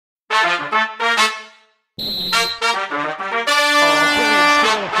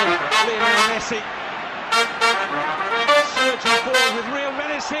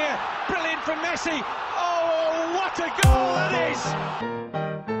Messi. Oh, what a goal that is!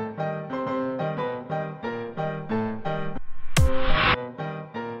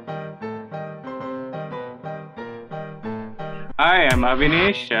 Hi, I'm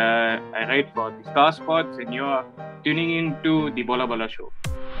Avinesh. I write for the Star Sports, and you're tuning into the Bola Bola Show.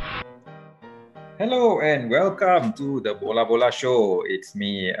 Hello and welcome to the Bola Bola Show. It's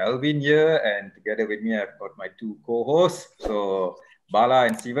me, Alvin here, and together with me, I've got my two co-hosts, so Bala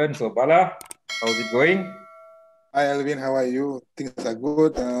and Steven. So Bala, how's it going? Hi Alvin, how are you? Things are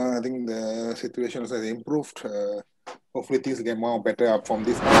good. I think the situation has improved. Hopefully things get more better up from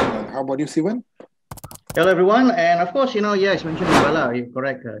this point. And how about you, Steven? Hello everyone, and of course, yes, mentioned Bala, you're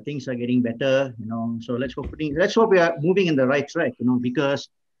correct. Things are getting better, So let's hope we are moving in the right track, because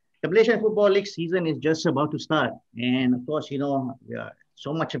the Malaysian Football League season is just about to start, and of course,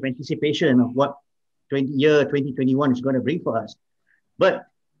 so much of anticipation of what 2021 is going to bring for us. But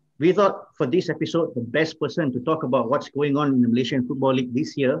we thought for this episode, the best person to talk about what's going on in the Malaysian Football League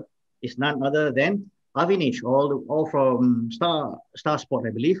this year is none other than Avinesh, all from Star Sport,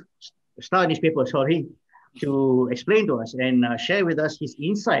 I believe, Star newspaper, sorry, to explain to us and share with us his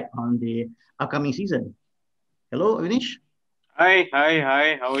insight on the upcoming season. Hello, Avinesh. Hi.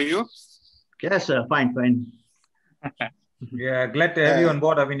 How are you? Yes, fine. Yeah, glad to have you on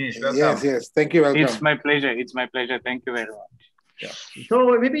board, Avinesh. Welcome. Yes. Thank you. Welcome. It's my pleasure. Thank you very much. Yeah.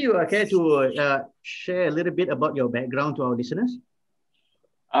 So maybe you care to share a little bit about your background to our listeners?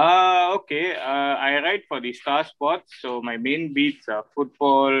 Okay. I write for the Star Sports, so my main beats are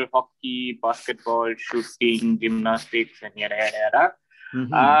football, hockey, basketball, shooting, gymnastics, and yada yada yada.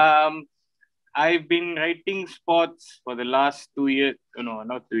 Mm-hmm. I've been writing sports for the last 2 years. No,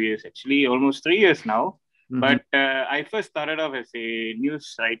 not 2 years, actually, almost 3 years now. Mm-hmm. But I first started off as a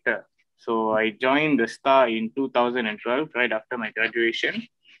news writer. So I joined the Star in 2012, right after my graduation.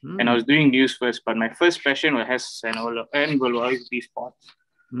 And I was doing news first, but my first passion will always be sports.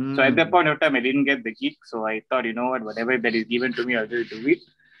 So at that point of time, I didn't get the gig. So I thought, whatever that is given to me, I'll just do it.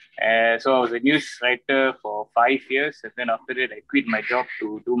 So I was a news writer for 5 years. And then after that, I quit my job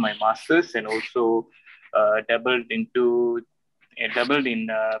to do my master's and also dabbled in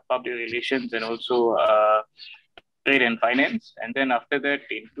public relations and also trade and finance. And then after that,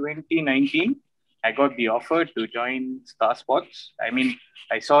 in 2019, I got the offer to join Star Sports. I mean,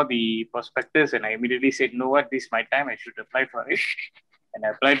 I saw the prospectus and I immediately said, this is my time. I should apply for it. And I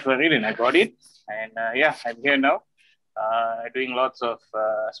applied for it and I got it. And I'm here now doing lots of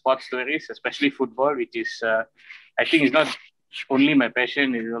sports stories, especially football, which is, I think is not only my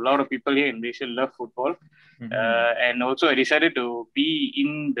passion. A lot of people here in Malaysia love football. Mm-hmm. And also I decided to be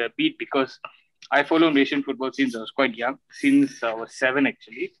in the beat because I follow Malaysian football since I was quite young, since I was 7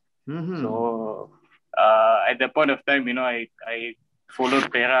 actually. Mm-hmm. So at that point of time, I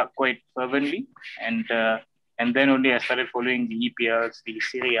followed Perak quite fervently. And then only I started following the EPLs, the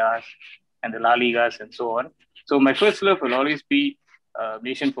Serie A's, and the La Ligas, and so on. So my first love will always be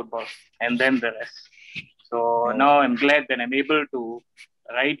Malaysian football, and then the rest. So now I'm glad that I'm able to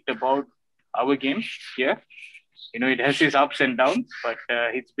write about our game here. It has its ups and downs, but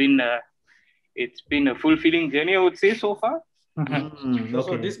it's been a fulfilling journey, I would say, so far.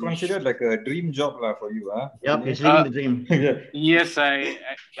 So this considered like a dream job for you, huh? Yep, it's living the dream. Yes,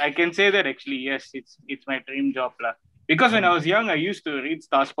 I can say that actually. Yes, it's my dream job, because when I was young, I used to read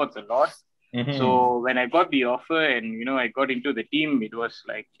Star Sports a lot. Mm-hmm. So when I got the offer and I got into the team, it was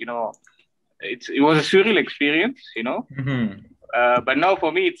like it was a surreal experience, Mm-hmm. But now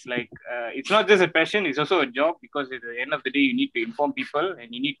for me, it's like it's not just a passion; it's also a job because at the end of the day, you need to inform people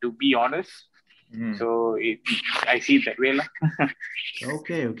and you need to be honest. Mm-hmm. So I see it that way.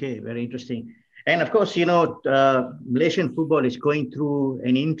 Okay, very interesting. And of course, Malaysian football is going through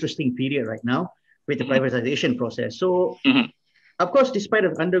an interesting period right now with the privatization process. So, mm-hmm. Of course, despite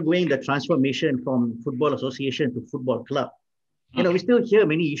of undergoing the transformation from football association to football club, we still hear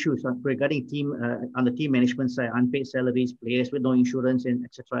many issues regarding on the team management side, unpaid salaries, players with no insurance, and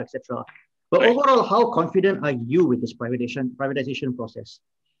etc. But overall, how confident are you with this privatization process?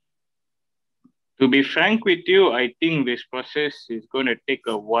 To be frank with you, I think this process is going to take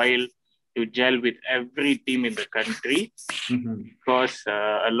a while to gel with every team in the country, mm-hmm. because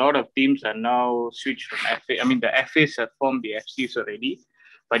a lot of teams are now switched from FA. I mean, the FAs have formed the FCs already,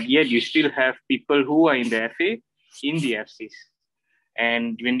 but yet you still have people who are in the FA in the FCs.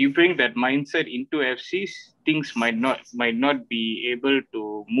 And when you bring that mindset into FCs, things might not be able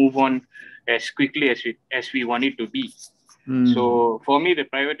to move on as quickly as we want it to be. Mm. So for me, the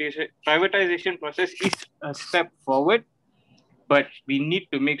privatization process is a step forward, but we need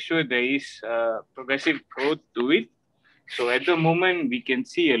to make sure there is progressive growth to it. So at the moment, we can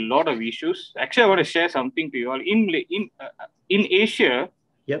see a lot of issues. Actually, I want to share something to you all. In Asia,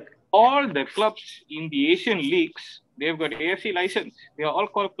 Yep. all the clubs in the Asian leagues, they've got AFC license. They are all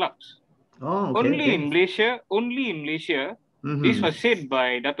called clubs. Oh, okay. Only in Malaysia, Mm-hmm. this was said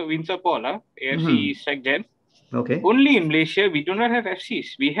by Dato' Windsor Paul, AFC Secgen. Okay. Only in Malaysia, we do not have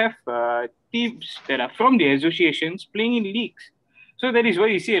FCs. We have teams that are from the associations playing in leagues. So that is why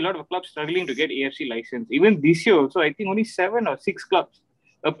you see a lot of clubs struggling to get AFC license. Even this year also, I think only 7 or 6 clubs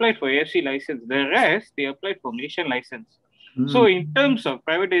applied for AFC license. The rest, they applied for Malaysian license. So in terms of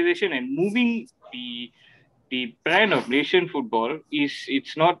privatization and moving the brand of Malaysian football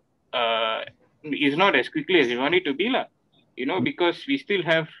it's not as quickly as we want it to be lah. Because we still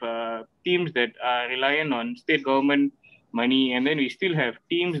have teams that are reliant on state government money, and then we still have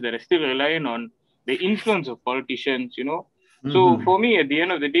teams that are still reliant on the influence of politicians. So for me, at the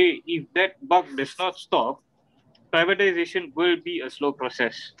end of the day, if that buck does not stop, privatization will be a slow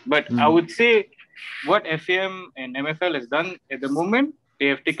process. But I would say what FAM and MFL has done at the moment, they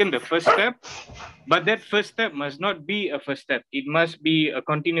have taken the first step, but that first step must not be a first step. It must be a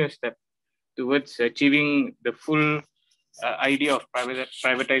continuous step towards achieving the full idea of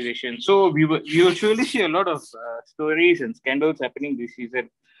privatization. So we will surely see a lot of stories and scandals happening this season.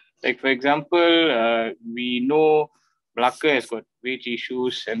 Like, for example, we know Malacca has got wage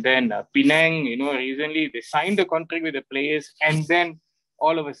issues, and then Penang, recently they signed the contract with the players, and then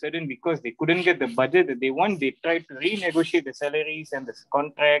all of a sudden, because they couldn't get the budget that they want, they tried to renegotiate the salaries and the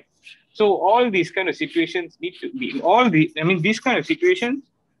contract. So all these kind of situations need to be these kind of situations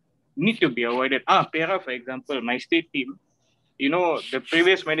need to be avoided. Pera, for example, my state team, the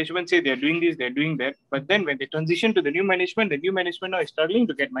previous management say they're doing this, they're doing that. But then when they transition to the new management now is struggling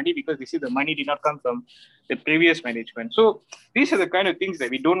to get money because they see the money did not come from the previous management. So these are the kind of things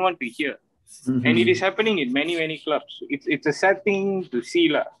that we don't want to hear. And it is happening in many, many clubs. It's a sad thing to see.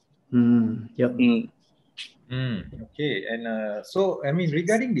 Yep. Okay. And so,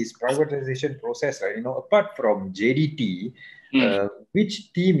 regarding this privatization process, right, apart from JDT,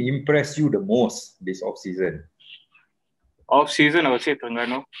 which team impressed you the most this off-season? Off-season, I would say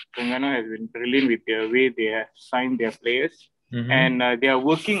Terengganu. Terengganu has been brilliant with the way they have signed their players. And they are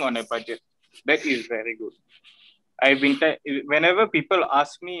working on a budget. That is very good. Whenever people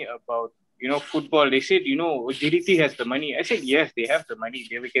ask me about football, they said, JDT has the money. I said, yes, they have the money.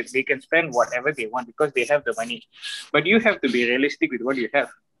 They can spend whatever they want because they have the money. But you have to be realistic with what you have.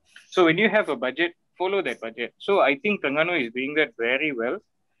 So when you have a budget, follow that budget. So I think Terengganu is doing that very well.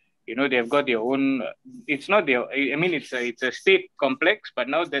 They've got their own, it's not their, it's a state complex, but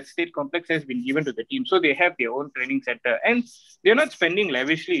now that state complex has been given to the team. So they have their own training center, and they're not spending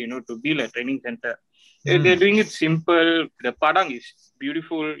lavishly, to build a training center. They're doing it simple. The padang is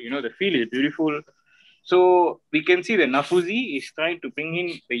beautiful, the field is beautiful. So we can see that Nafuzi is trying to bring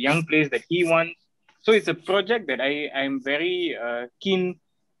in the young players that he wants. So it's a project that I'm very keen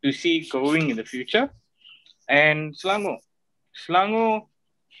to see growing in the future. And Selangor,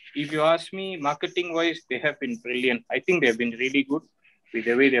 if you ask me, marketing-wise, they have been brilliant. I think they've been really good with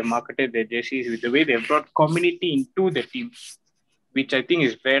the way they've marketed their jerseys, with the way they've brought community into the team, which I think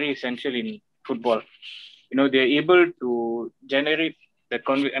is very essential in football. They're able to generate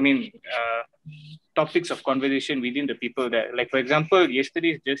topics of conversation within the people there. Like, for example,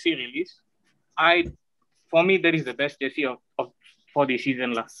 yesterday's jersey release, for me, that is the best jersey for the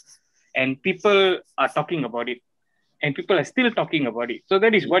season last. And people are talking about it. And people are still talking about it. So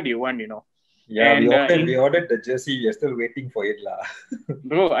that is what you want, Yeah, and, we ordered the jersey. We're still waiting for it.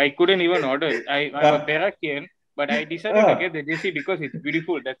 Bro, I couldn't even order. I'm a Perakian, but I decided to get the jersey because it's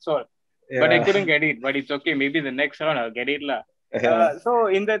beautiful. That's all. Yeah. But I couldn't get it. But it's okay. Maybe the next round I'll get it. So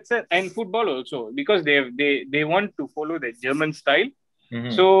in that sense, and football also, because they want to follow the German style.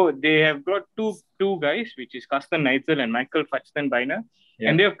 So they have got two guys, which is Carsten Neitzel and Michael Fatstenbeiner. Yeah.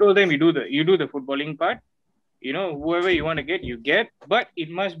 And they have told them, you do the footballing part. Whoever you want to get, you get, but it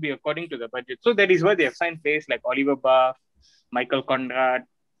must be according to the budget. So that is why they have signed players like Oliver Buff, Michael Conrad,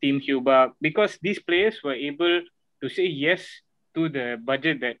 Tim Huber, because these players were able to say yes to the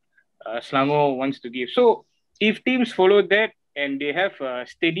budget that Selangor wants to give. So if teams follow that and they have a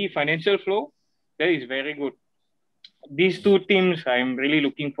steady financial flow, that is very good. These two teams I'm really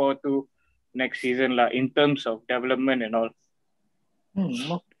looking forward to next season in terms of development and all.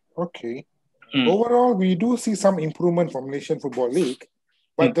 Okay. Overall, we do see some improvement from Malaysian Football League,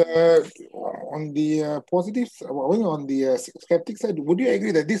 but on the positives, on the skeptic side, would you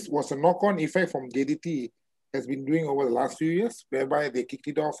agree that this was a knock-on effect from JDT has been doing over the last few years, whereby they kicked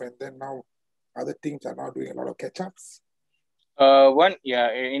it off and then now other teams are now doing a lot of catch-ups?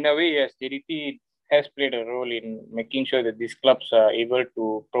 In a way, yes, JDT has played a role in making sure that these clubs are able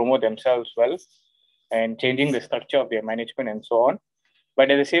to promote themselves well and changing the structure of their management and so on. But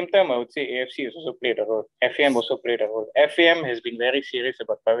at the same time, I would say AFC has also played a role. FAM also played a role. FAM has been very serious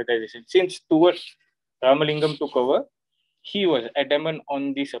about privatization. Since Stuart Ramalingam took over, he was adamant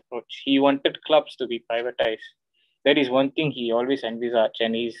on this approach. He wanted clubs to be privatized. That is one thing he always envisaged,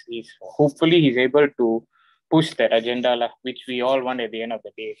 and he's hopefully he's able to push that agenda, which we all want at the end of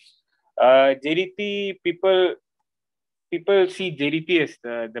the day. JDT, people see JDT as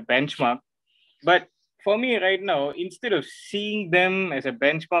the benchmark, but for me right now, instead of seeing them as a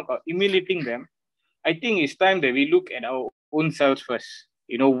benchmark or emulating them, I think it's time that we look at our own selves first.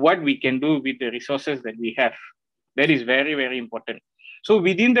 What we can do with the resources that we have. That is very, very important. So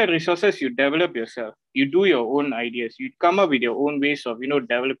within the resources, you develop yourself. You do your own ideas. You come up with your own ways of,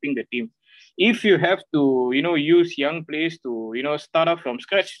 developing the team. If you have to, use young players to, start up from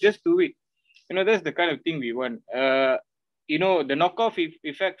scratch, just do it. That's the kind of thing we want. The knockoff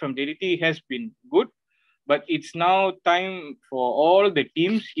effect from JDT has been good, but it's now time for all the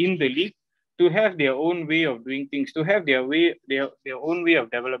teams in the league to have their own way of doing things, to have their own way of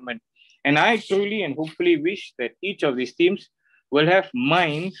development. And I truly and hopefully wish that each of these teams will have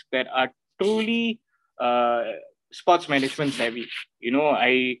minds that are truly sports management savvy.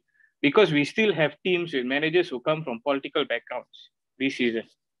 Because we still have teams with managers who come from political backgrounds this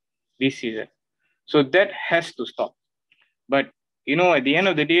season. So that has to stop. But, at the end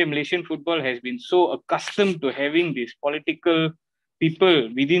of the day, Malaysian football has been so accustomed to having these political people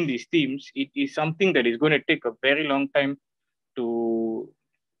within these teams. It is something that is going to take a very long time to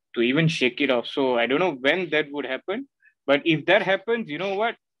even shake it off. So I don't know when that would happen. But if that happens, you know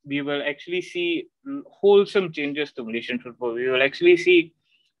what? We will actually see wholesome changes to Malaysian football. We will actually see,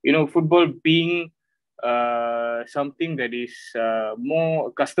 football being something that is more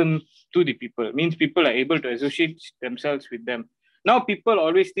accustomed to the people. It means people are able to associate themselves with them. Now people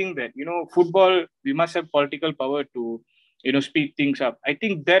always think that, football, we must have political power to, speed things up. I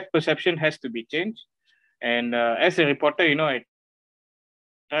think that perception has to be changed. And as a reporter, I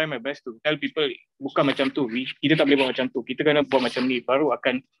try my best to tell people, bukan macam tu, kita tak boleh buat macam tu, kita kena buat macam ni, baru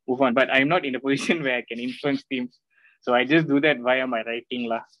akan move on. But I'm not in a position where I can influence teams. So I just do that via my writing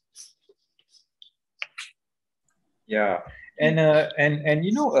lah. Yeah, and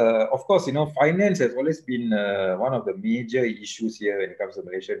of course, finance has always been one of the major issues here when it comes to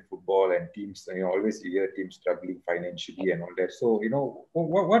Malaysian football and teams. Always you hear teams struggling financially and all that. So,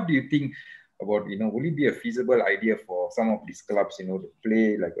 what do you think about, will it be a feasible idea for some of these clubs, to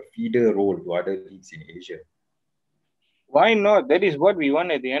play like a feeder role to other leagues in Asia? Why not? That is what we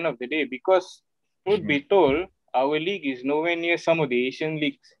want at the end of the day, because truth be told, our league is nowhere near some of the Asian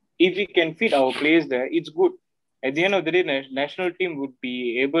leagues. If we can fit our players there, it's good. At the end of the day, the national team will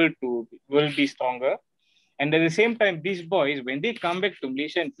be stronger. And at the same time, these boys, when they come back to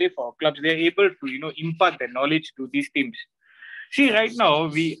Malaysia and play for our clubs, they're able to, impart their knowledge to these teams. See, right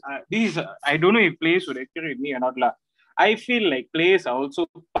now, I don't know if players would agree with me or not. I feel like players are also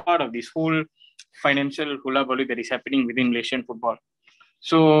part of this whole financial hula baloo that is happening within Malaysian football.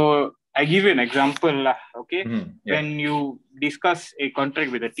 So I give you an example, okay? When you discuss a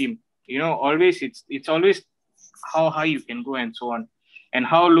contract with a team, always it's always how high you can go and so on, and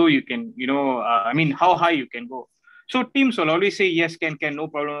how low you can, how high you can go. So teams will always say yes, can, no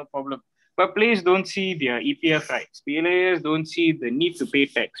problem. But players don't see their EPF rights. Players don't see the need to pay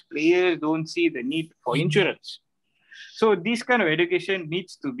tax. Players don't see the need for insurance. So this kind of education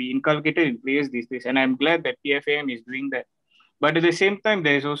needs to be inculcated in players these days. And I'm glad that PFAM is doing that. But at the same time,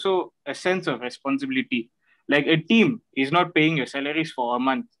 there is also a sense of responsibility. Like a team is not paying your salaries for a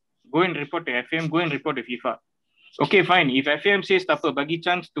month. Go and report to FAM, go and report to FIFA. Okay, fine. If FAM says tapa bagi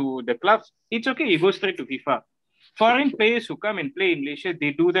chance to the club, it's okay. You go straight to FIFA. Foreign players who come and play in Malaysia,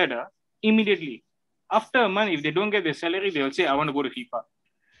 they do that immediately. After a month, if they don't get their salary, they will say, I want to go to FIFA.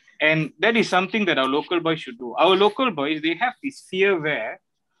 And that is something that our local boys should do. Our local boys, they have this fear where,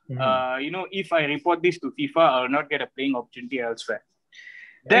 if I report this to FIFA, I will not get a playing opportunity elsewhere.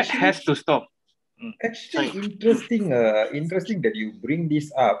 That has to stop. Actually, interesting that you bring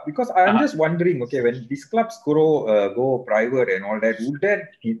this up, because I'm just wondering, okay, when these clubs go private and all that, would that,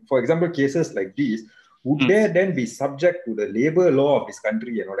 for example, cases like this, would they then be subject to the labor law of this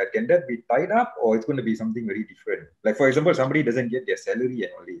country and all that? Can that be tied up, or it's going to be something very different? Like, for example, somebody doesn't get their salary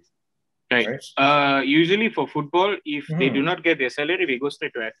and all this. Right. Usually for football, if they do not get their salary, we go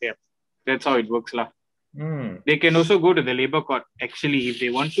straight to FAM. That's how it works. They can also go to the labor court. Actually, if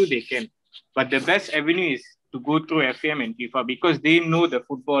they want to, they can. But the best avenue is to go through FAM and FIFA, because they know the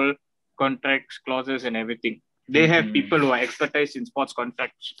football contracts, clauses and everything. They have people who are expertise in sports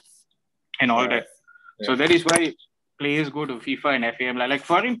contracts and all that. So that is why players go to FIFA and FAM. Like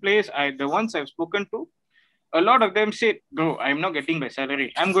foreign players, the ones I've spoken to, a lot of them said, bro, I'm not getting my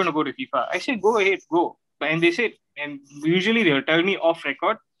salary. I'm going to go to FIFA. I said, go ahead, go. And they said, and usually they'll tell me off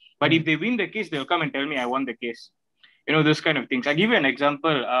record, but if they win the case, they'll come and tell me I won the case. Those kind of things. I'll give you an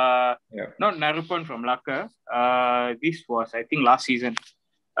example. Not Narupan from Laka. This was, I think, last season.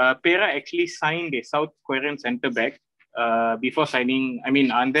 Pera actually signed a South Korean centre back before signing.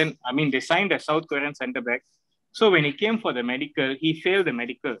 They signed a South Korean centre back. So when he came for the medical, he failed the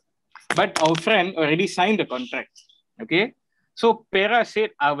medical. But our friend already signed the contract. Okay. So Pera said,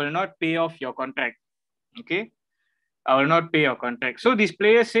 I will not pay off your contract. Okay. I will not pay your contract. So this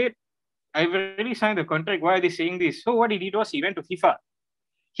player said, I've already signed the contract. Why are they saying this? So what he did was he went to FIFA.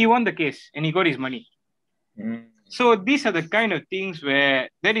 He won the case and he got his money. So these are the kind of things where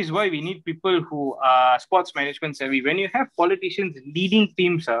that is why we need people who are sports management savvy. When you have politicians leading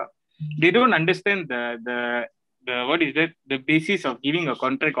teams, they don't understand the basis of giving a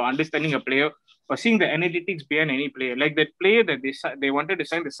contract or understanding a player or seeing the analytics behind any player. Like that player that they wanted to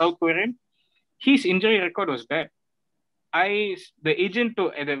sign, the South Korean, his injury record was bad. When the agent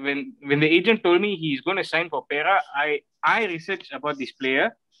told me he's going to sign for Pera, I researched about this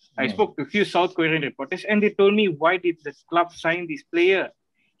player. I spoke to a few South Korean reporters and they told me, why did the club sign this player?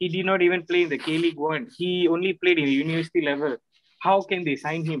 He did not even play in the K-League 1. He only played in the university level. How can they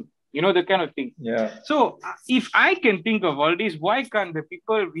sign him? The kind of thing. Yeah. So if I can think of all this, why can't the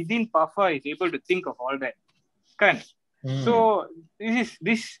people within PAFA is able to think of all that? Can't. So this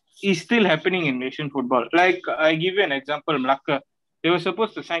is still happening in Malaysian football. Like I give you an example, Melaka. They were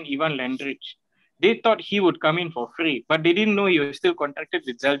supposed to sign Ivan Lendrich. They thought he would come in for free, but they didn't know he was still contracted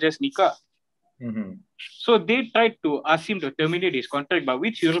with Zalgiris Nika. So they tried to ask him to terminate his contract, but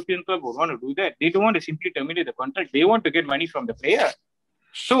which European club would want to do that? They don't want to simply terminate the contract. They want to get money from the player.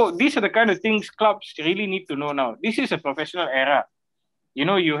 So these are the kind of things clubs really need to know now. This is a professional era.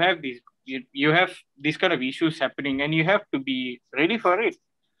 You have these kind of issues happening and you have to be ready for it.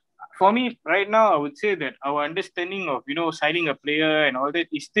 For me, right now, I would say that our understanding of, signing a player and all that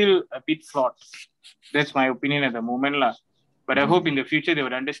is still a bit flawed. That's my opinion at the moment. But I hope in the future they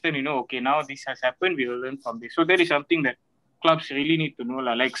would understand, okay, now this has happened, we will learn from this. So that is something that clubs really need to know.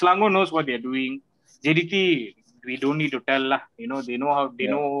 Like Selangor knows what they're doing. JDT, we don't need to tell. They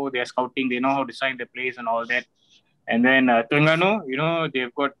know their scouting, they know how to sign the players and all that. And then Terengganu,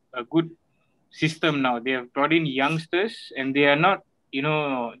 they've got a good system now. They have brought in youngsters and they are not,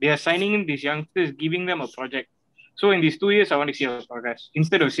 they are signing in these youngsters, giving them a project. So in these 2 years, I want to see our progress.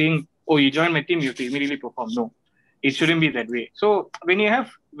 Instead of saying, oh, you join my team, you have to immediately perform. No, it shouldn't be that way. So when you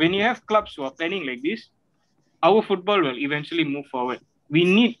have clubs who are planning like this, our football will eventually move forward. We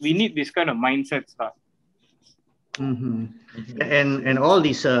need this kind of mindset stuff. And all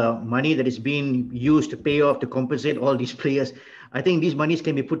this money that is being used to pay off to compensate all these players, I think these monies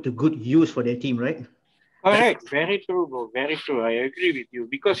can be put to good use for their team, right? All right, very true, bro. Very true. I agree with you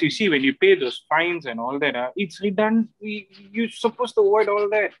because you see, when you pay those fines and all that, it's redundant. You're supposed to avoid all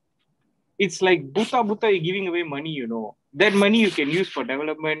that. It's like buta you're giving away money. That money you can use for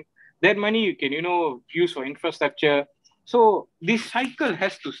development. That money you can use for infrastructure. So this cycle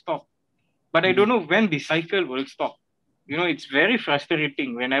has to stop. But I don't know when the cycle will stop. It's very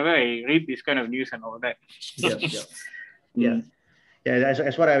frustrating whenever I read this kind of news and all that. Yeah,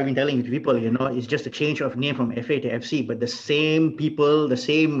 that's what I've been telling people, it's just a change of name from FA to FC, but the same people, the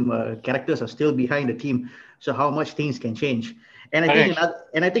same characters are still behind the team. So how much things can change. And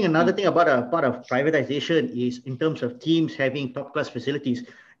I think another thing about a part of privatization is in terms of teams having top class facilities.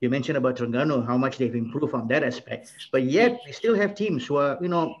 You mentioned about Terengganu, how much they've improved on that aspect. But yet we still have teams who are,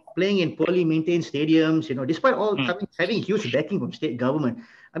 playing in poorly maintained stadiums, despite all having huge backing from state government.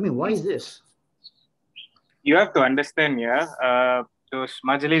 I mean, why is this? You have to understand, those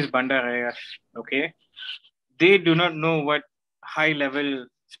Majlis Bandarayas, okay? They do not know what high-level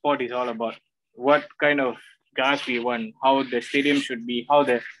sport is all about. What kind of grass we want, how the stadium should be, how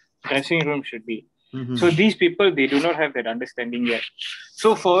the dressing room should be. So these people, they do not have that understanding yet.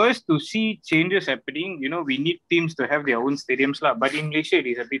 So for us to see changes happening, we need teams to have their own stadiums. But in Malaysia, it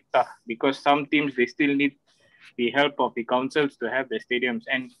is a bit tough because some teams, they still need the help of the councils to have their stadiums.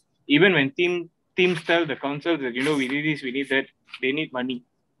 And even when teams tell the councils that, we need this, we need that, they need money.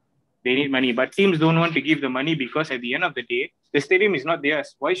 But teams don't want to give the money because at the end of the day, the stadium is not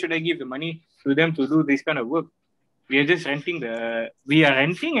theirs. Why should I give the money to them to do this kind of work? We are just renting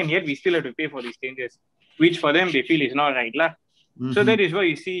and yet we still have to pay for these changes, which for them they feel is not right. So that is why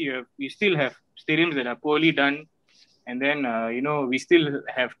you see, you still have stadiums that are poorly done. And then, we still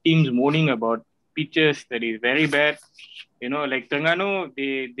have teams moaning about pitches that is very bad. Like Terengganu,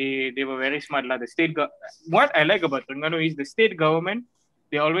 they were very smart. Like what I like about Terengganu is the state government,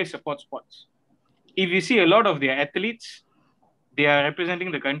 they always support sports. If you see a lot of their athletes, they are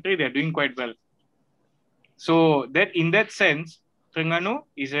representing the country, they're doing quite well. So that in that sense, Terengganu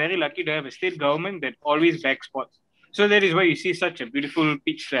is very lucky to have a state government that always backs sports. So that is why you see such a beautiful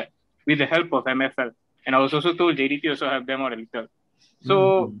pitch there with the help of MFL. And I was also told JDT also helped them out a little.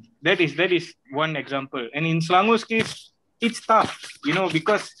 So that is one example. And in Selangor's case, it's tough,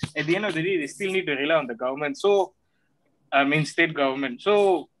 because at the end of the day, they still need to rely on the government. So, state government.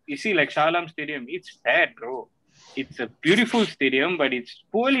 So you see, like Shah Alam Stadium, it's bad, bro. It's a beautiful stadium, but it's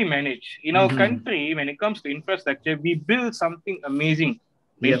poorly managed. In our country, when it comes to infrastructure, we build something amazing.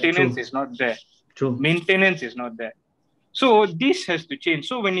 Maintenance is not there. True. Maintenance is not there. So this has to change.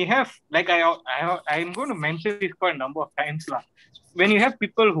 So when you have, like I'm going to mention this quite a number of times. When you have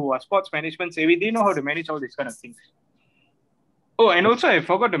people who are sports management savvy, they know how to manage all these kind of things. Oh, and also I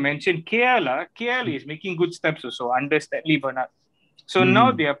forgot to mention KL. KL is making good steps also under Stanley Bernard. So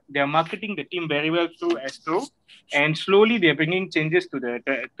now they are marketing the team very well through Astro, and slowly they are bringing changes to the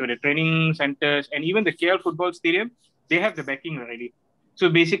training centers, and even the KL football stadium. They have the backing already. So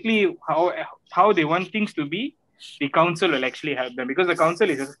basically, how they want things to be, the council will actually help them, because the council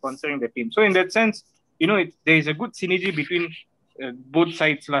is just sponsoring the team. So in that sense, there is a good synergy between both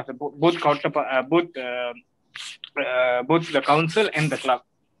sides, both the council and the club.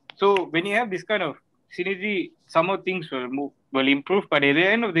 So when you have this kind of synergy, somehow things will improve. But at the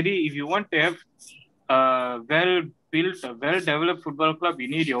end of the day, if you want to have a well-built, a well-developed football club, you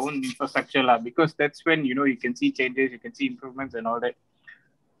need your own infrastructure, because that's when you can see changes, you can see improvements and all that.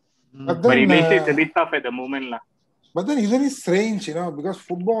 But it makes it a bit tough at the moment, But then isn't it strange, because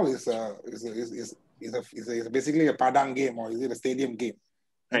football is basically a padang game, or is it a stadium game?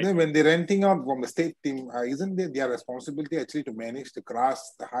 And Right. then when they're renting out from the state team, isn't it their responsibility actually to manage the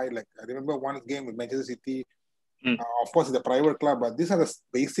grass, the high? Like I remember one game with Manchester City. Of course, it's a private club, but these are the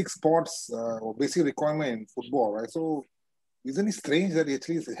basic sports or basic requirement in football, right? So isn't it strange that it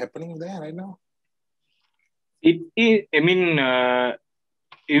actually is happening there right now? You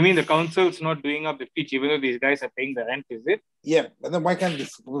mean the council's not doing up the pitch, even though these guys are paying the rent, is it? Yeah, but then why can't the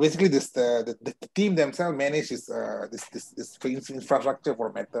team themselves manage this infrastructure for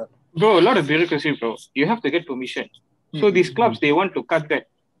a matter? Bro, a lot of bureaucracy, bro. You have to get permission. So these clubs, they want to cut that.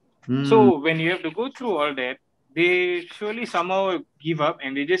 So when you have to go through all that, they surely somehow give up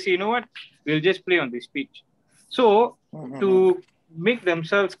and they just say, you know what, we'll just play on this pitch. So to make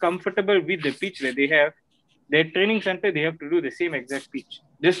themselves comfortable with the pitch that they have, their training center, they have to do the same exact pitch,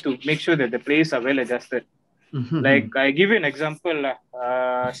 just to make sure that the players are well adjusted. Like I give you an example,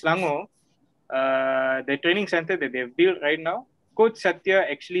 Selangor, the training center that they've built right now, Coach Satya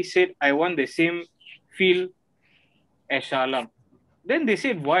actually said, I want the same feel as Shah Alam. Then they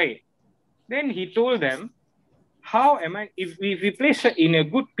said, why? Then he told them, how am I, if we play in a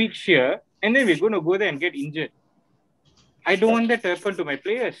good pitch here, and then we're going to go there and get injured. I don't want that to happen to my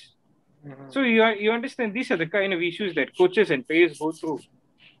players. So you understand, these are the kind of issues that coaches and players go through,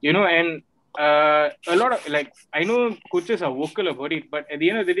 and a lot of, I know coaches are vocal about it, but at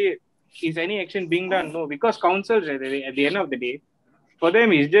the end of the day, is any action being done? No, because councils at the end of the day, for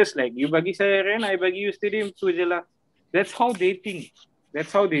them, it's just like, you bagi saya rent, I bagi you stadium, tu je lah. That's how they think.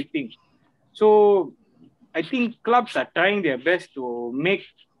 So I think clubs are trying their best to make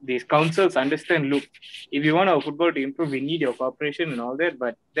these councils understand, look, if you want our football to improve, we need your cooperation and all that.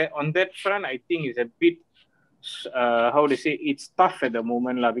 But on that front, I think is a bit, it's tough at the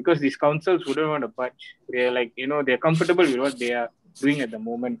moment, because these councils wouldn't want to budge. They're they're comfortable with what they are doing at the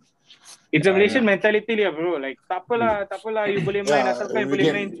moment. It's a Malaysian mentality, bro. Like, tak apalah, you boleh main, asalkan you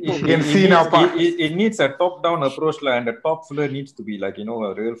boleh main. You can see now, it needs a top-down approach, and the top fella needs to be a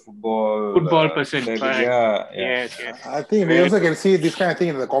real football person. Yes. I think we also can see this kind of thing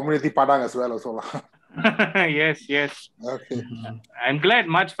in the community padang as well. Also. Yes. Okay. I'm glad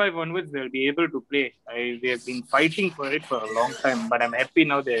March 5 onwards they'll be able to play. They have been fighting for it for a long time, but I'm happy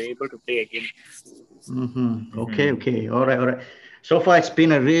now they're able to play again. Okay. All right. So far, it's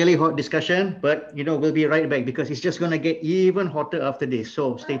been a really hot discussion, but we'll be right back because it's just going to get even hotter after this.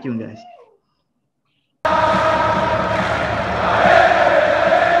 So stay tuned, guys.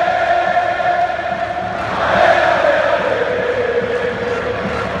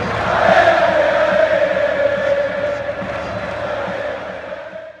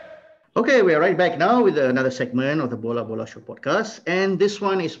 Okay, we're right back now with another segment of the Bola Bola Show podcast. And this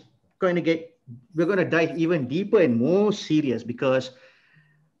one is we're going to dive even deeper and more serious because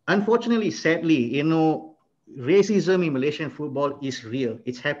unfortunately, sadly, racism in Malaysian football is real.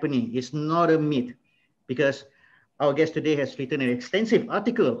 It's happening. It's not a myth, because our guest today has written an extensive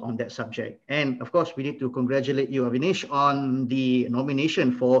article on that subject. And of course, we need to congratulate you, Avinesh, on the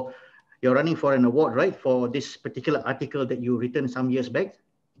nomination for, you're running for an award, right? For this particular article that you written some years back.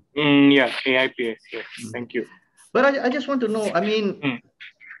 Yeah, AIPS, yes. Thank you. But I just want to know, I mean,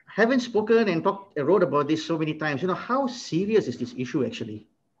 having spoken and wrote about this so many times, how serious is this issue actually?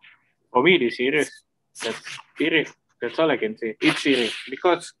 For me, it is serious. That's serious. That's all I can say. It's serious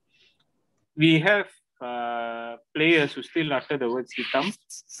because we have players who still utter the words hitam.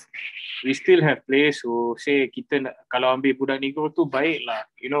 We still have players who say kita kalau ambil budak negro tu baik lah.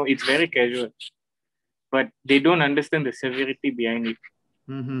 It's very casual. But they don't understand the severity behind it.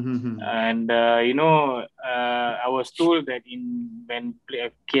 And I was told that when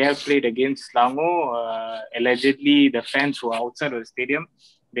KL played against Selangor, allegedly the fans were outside of the stadium.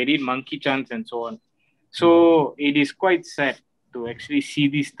 They did monkey chants and so on. So it is quite sad to actually see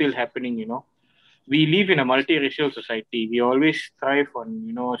this still happening. We live in a multiracial society. We always strive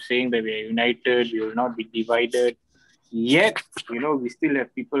on saying that we are united, we will not be divided. Yet we still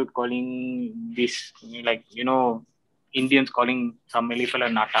have people calling this, like Indians calling some Malay fella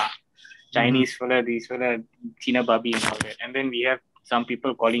nata, Chinese fella, these fella, China babi and all that. And then we have some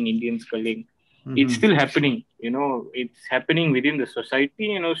people calling Indians culling. It's still happening, it's happening within the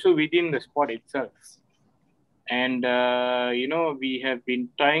society and also within the sport itself. And, we have been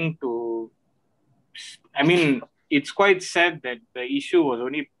trying to, it's quite sad that the issue was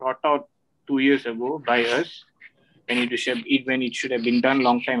only brought out 2 years ago by us when it should have been done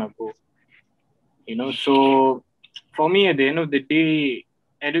long time ago. So for me, at the end of the day,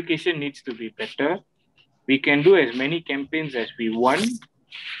 education needs to be better. We can do as many campaigns as we want,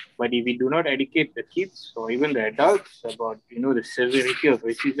 but if we do not educate the kids or even the adults about, the severity of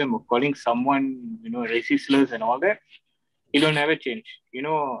racism, or calling someone, racist slurs and all that, it will never change.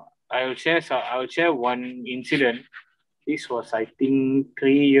 I will share one incident. This was, I think,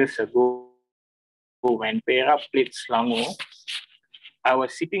 3 years ago when Perak played Selangor. I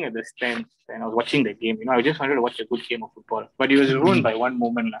was sitting at the stands and I was watching the game. I just wanted to watch a good game of football. But it was ruined by one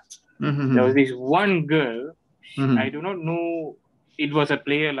moment. There was this one girl, I do not know, it was a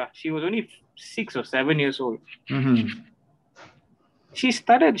player. She was only 6 or 7 years old. She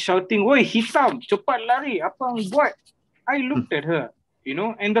started shouting, "Oi, hitam, cepat lari, apa ang buat?" I looked at her,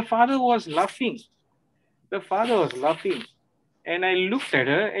 and the father was laughing. And I looked at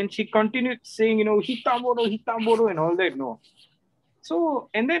her and she continued saying, hitam bodoh, and all that. So,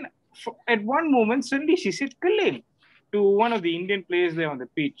 and then at one moment, suddenly she said, "Keling," to one of the Indian players there on the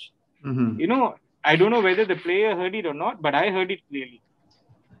pitch. I don't know whether the player heard it or not, but I heard it clearly.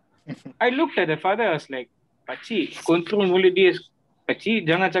 I looked at the father, I was like, "Pakcik, kontrol mulut dia. Pakcik,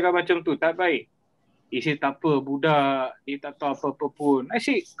 jangan cakap macam tu, tak baik." He said, "Tak apa, budak, dia tak tahu apa-apa pun." I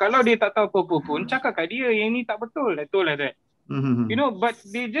said, "Kalau dia tak tahu apa-apa pun, cakap kat dia, yang ni tak betul." I told like that. But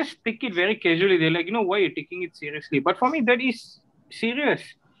they just take it very casually. They're like, why are you taking it seriously? But for me, that is serious.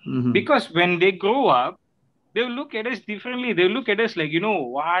 Because when they grow up, they'll look at us differently. They'll look at us like,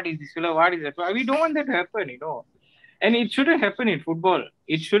 what is this? What is that? We don't want that to happen, And it shouldn't happen in football.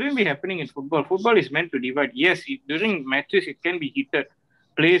 It shouldn't be happening in football. Football is meant to divide. Yes, during matches, it can be heated.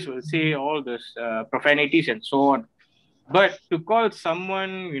 Players will say all those profanities and so on. But to call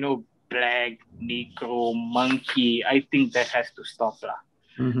someone, black, negro, monkey, I think that has to stop.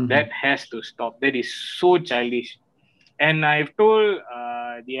 That has to stop. That is so childish. And I've told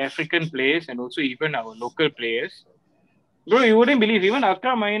the African players and also even our local players, bro, you wouldn't believe, even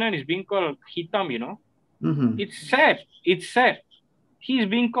Akram Mainan is being called hitam, It's sad. He's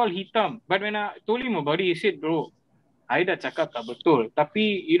being called hitam. But when I told him about it, he said, "Bro, I dah cakap tak betul.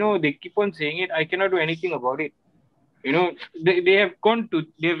 Tapi, they keep on saying it. I cannot do anything about it." They have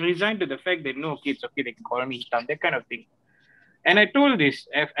resigned to the fact that, okay, it's okay, they can call me hitam, that kind of thing. And I told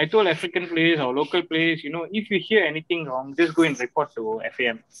African players or local players, if you hear anything wrong, just go and report to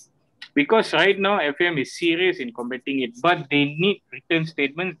FAM. Because right now, FAM is serious in combating it, but they need written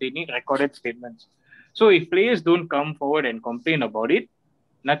statements, they need recorded statements. So if players don't come forward and complain about it,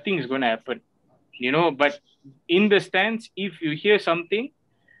 nothing is going to happen. But in the stands, if you hear something,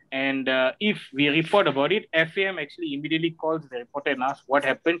 and if we report about it, FAM actually immediately calls the reporter and asks, "What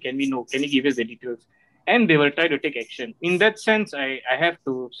happened? Can we know? Can you give us the details?" And they will try to take action. In that sense, I have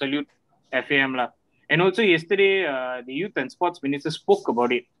to salute FAM. And also yesterday, the Youth and Sports Minister spoke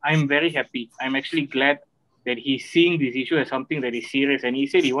about it. I'm very happy. I'm actually glad that he's seeing this issue as something that is serious. And he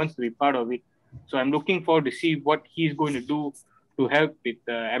said he wants to be part of it. So I'm looking forward to see what he's going to do to help with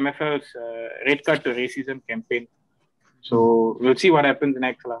MFL's Red Card to Racism campaign. So we'll see what happens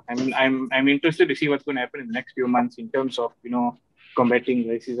next. I mean, I'm interested to see what's going to happen in the next few months in terms of combating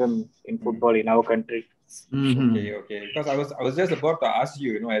racism in football in our country. Okay. Because I was just about to ask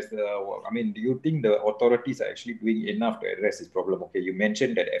you, do you think the authorities are actually doing enough to address this problem? Okay, you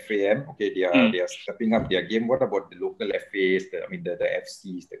mentioned that FAM, okay, they are stepping up their game. What about the local FAs, the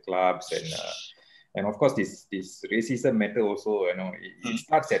FCs, the clubs, and of course this racism matter also, it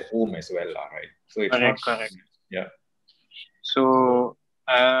starts at home as well, right? So it's correct. Yeah. So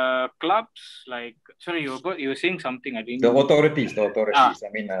clubs sorry, you were saying something. I didn't. The authorities.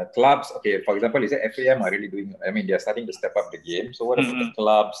 Clubs. Okay, for example, you say FAM are really doing. They are starting to step up the game. So what about the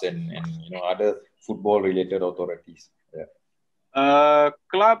clubs and other football related authorities? Yeah.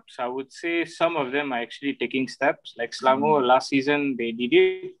 Clubs, I would say some of them are actually taking steps. Like Selangor last season, they did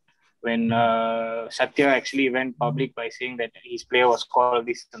it when Satya actually went public by saying that his player was called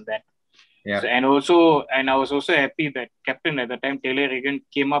this and that. Yeah. So, and I was also happy that captain at the time, Taylor Regan,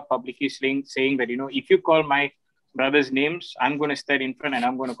 came up publicly saying that, if you call my brothers' names, I'm going to stand in front and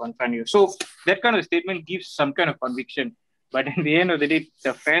I'm going to confront you. So that kind of statement gives some kind of conviction. But in the end of the day,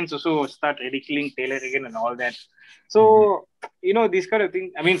 the fans also start ridiculing Taylor Regan and all that. So, this kind of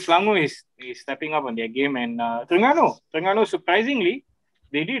thing. I mean, Selangor is stepping up on their game. And Terengganu, surprisingly,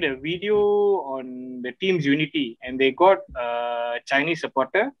 they did a video on the team's unity. And they got a Chinese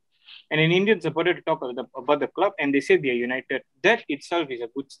supporter and an Indian supporter to talk about the club, and they said they are united. That itself is a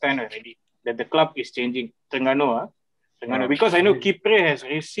good sign already, that the club is changing. Terengganu, because I know Kipre has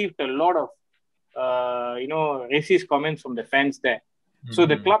received a lot of, racist comments from the fans there. So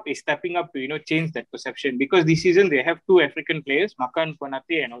the club is stepping up to, change that perception, because this season they have 2 African players, Makan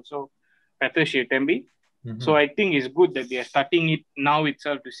Konate and also Peter Shirtembi. So I think it's good that they are starting it now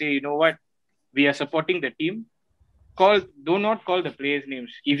itself to say, what, we are supporting the team. Do not call the players' names.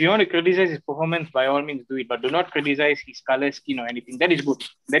 If you want to criticize his performance, by all means do it, but do not criticize his color, skin, or anything. That is good.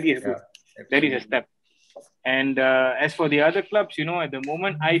 That is good. That is a step. And as for the other clubs, at the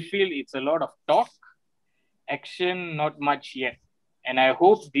moment, I feel it's a lot of talk, action, not much yet. And I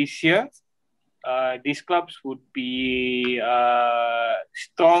hope this year, these clubs would be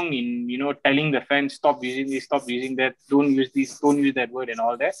strong in, telling the fans, stop using this, stop using that, don't use this, don't use that word and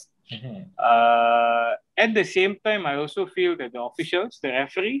all that. At the same time, I also feel that the officials, the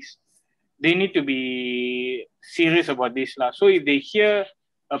referees, they need to be serious about this. So if they hear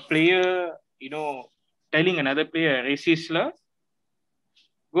a player, telling another player a racist slur,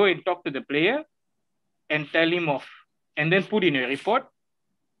 go and talk to the player and tell him off, and then put in a report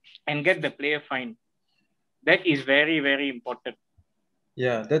and get the player fined. That is very, very important.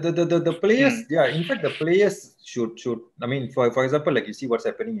 Yeah, the players. Yeah, in fact, the players should. I mean, for example, like you see what's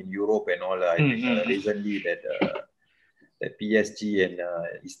happening in Europe and all. I think recently that PSG and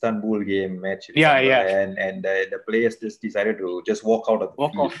Istanbul game match. And the players just decided to just walk out of the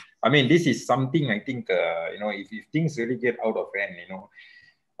field. I mean, this is something I think if things really get out of hand,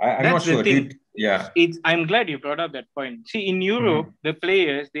 I'm not sure. I'm glad you brought up that point. See, in Europe, the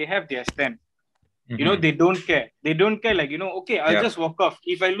players, they have their stand. They don't care. They don't care. Okay, I'll just walk off.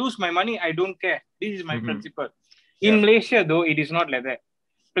 If I lose my money, I don't care. This is my principle. In Malaysia, though, it is not like that.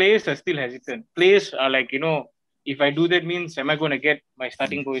 Players are still hesitant. Players are like, if I do that means, am I going to get my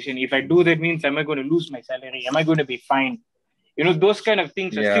starting position? If I do that means, am I going to lose my salary? Am I going to be fined? Those kind of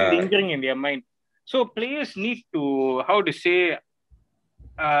things are still lingering in their mind. So players need to,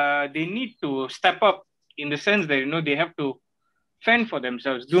 they need to step up in the sense that, they have to fend for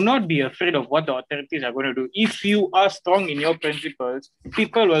themselves. Do not be afraid of what the authorities are going to do. If you are strong in your principles,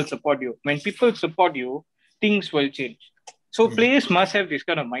 people will support you. When people support you, things will change. So players must have this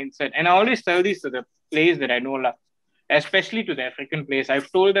kind of mindset. And I always tell this to the players that I know, especially to the African players.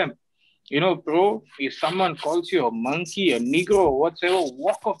 I've told them, bro, if someone calls you a monkey, a negro, or whatsoever,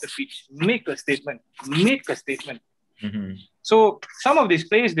 walk off the pitch. Make a statement. So some of these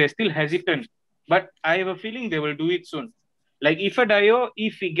players, they're still hesitant. But I have a feeling they will do it soon. Like Ifadayo,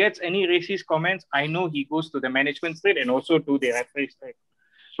 if he gets any racist comments, I know he goes to the management straight and also to the referee straight.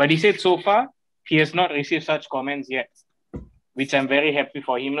 But he said so far, he has not received such comments yet, which I'm very happy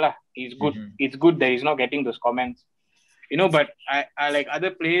for him. It's good. It's good that he's not getting those comments. But I like other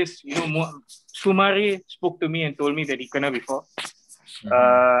players, Sumari spoke to me and told me that he kena before.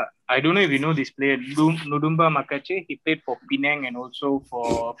 I don't know if you know this player, Nudumba Makache. He played for Penang and also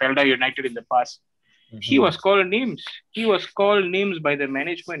for Felda United in the past. He was called names. He was called names by the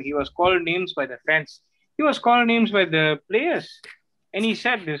management. He was called names by the fans. He was called names by the players. And he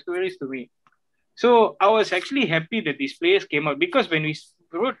said the stories to me. So I was actually happy that these players came out, because when we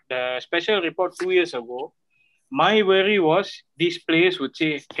wrote the special report 2 years ago, my worry was these players would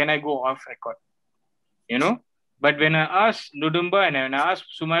say, can I go off record? But when I asked Ludumba and when I asked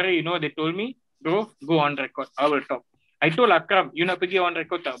Sumari, they told me, bro, go on record. I will talk. I told Akram, you nak pergi on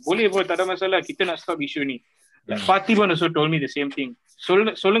record tak? Boleh bro, tak ada masalah. Kita nak stop isu ni. Like, Parthiban also told me the same thing.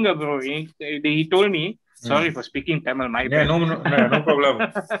 Solunga bro. He told me, sorry for speaking Tamil, my bad. No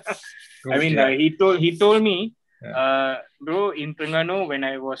problem. I mean, he told me, bro, in Terengganu, when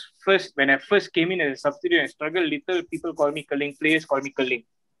I first came in as a substitute and struggled little, people call me Keling, players call me Keling.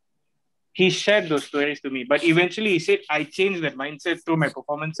 He shared those stories to me, but eventually he said, I changed that mindset through my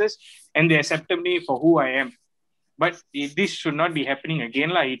performances and they accepted me for who I am. But this should not be happening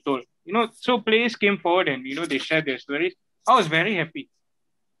again, he told. So players came forward and, they shared their stories. I was very happy.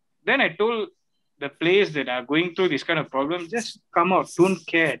 Then I told the players that are going through this kind of problem, just come out, don't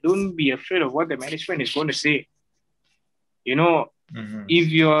care, don't be afraid of what the management is going to say.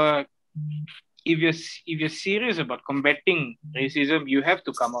 If you're serious about combating racism, you have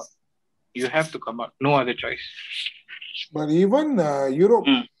to come out. You have to come out. No other choice. But even Europe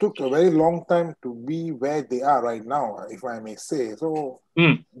took a very long time to be where they are right now, if I may say. So,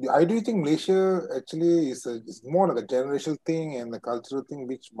 I do think Malaysia actually is more like a generational thing and a cultural thing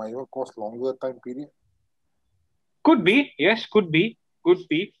which might even cost longer time period. Could be, yes, could be.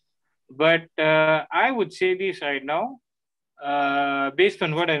 But I would say this right now, based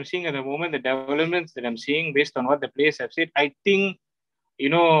on what I'm seeing at the moment, the developments that I'm seeing, based on what the players have said, I think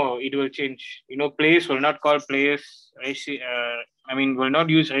it will change. Players will not call players will not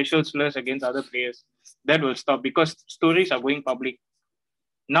use racial slurs against other players. That will stop because stories are going public.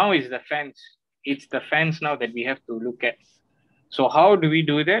 Now it's the fans. It's the fans now that we have to look at. So how do we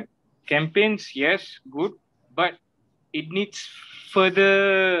do that? Campaigns, yes, good, but it needs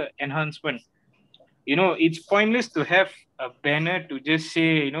further enhancement. It's pointless to have a banner to just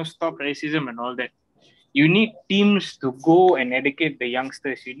say, stop racism and all that. You need teams to go and educate the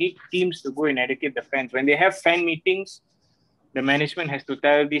youngsters. You need teams to go and educate the fans. When they have fan meetings, the management has to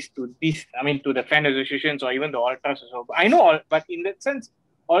tell this to the fan associations or even the ultras. I know, but in that sense,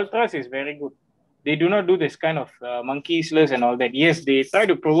 ultras is very good. They do not do this kind of monkey slurs and all that. Yes, they try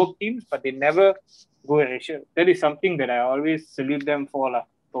to provoke teams, but they never go racial. That is something that I always salute them for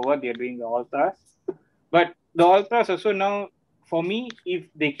what they're doing, the ultras. But the ultras also now, for me, if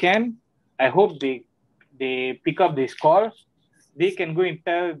they can, I hope they pick up this call. They can go and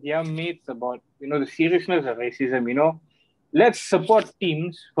tell their mates about, the seriousness of racism, Let's support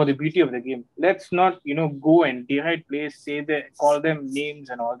teams for the beauty of the game. Let's not, go and deride players, say that, call them names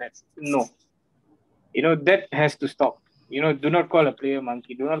and all that. No. That has to stop. Do not call a player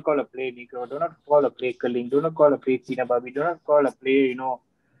monkey. Do not call a player negro. Do not call a player Keling. Do not call a player Cinababi. Do not call a player,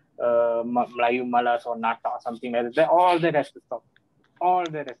 Melayu Malas or Nata or something like that. All that has to stop.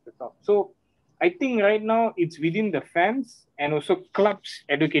 So I think right now it's within the fans and also clubs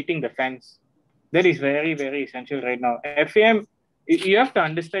educating the fans. That is very, very essential right now. FAM, you have to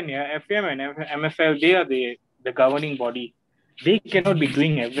understand, FAM and MFL, they are the governing body. They cannot be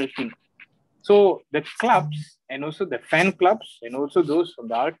doing everything. So the clubs and also the fan clubs and also those from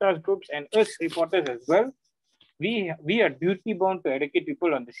the ultras groups and us reporters as well, we are duty bound to educate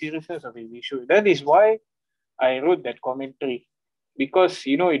people on the seriousness of this issue. That is why I wrote that commentary, because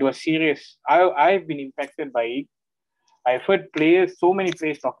it was serious. I've been impacted by it. I've heard so many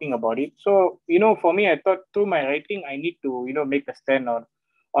players talking about it. So for me, I thought through my writing, I need to make a stand on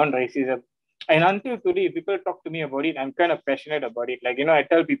racism. And until today, if people talk to me about it, I'm kind of passionate about it. I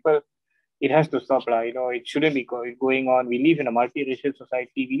tell people it has to stop. It shouldn't be going on. We live in a multiracial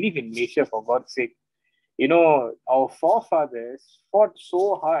society. We live in Malaysia, for God's sake. Our forefathers fought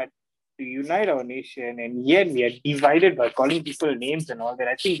so hard to unite our nation, and yet we are divided by calling people names and all that.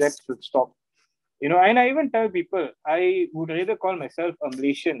 I think that should stop. And I even tell people, I would rather call myself a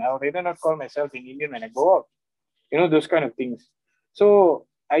Malaysian. I would rather not call myself an Indian when I go out. Those kind of things. So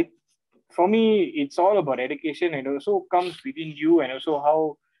for me, it's all about education, and also comes within you, and also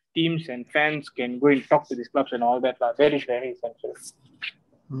how teams and fans can go and talk to these clubs and all that. That is very essential.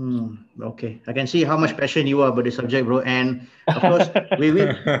 Okay, I can see how much passion you are about the subject, bro. And of course,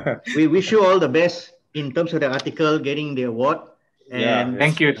 we wish you all the best in terms of the article, getting the award. And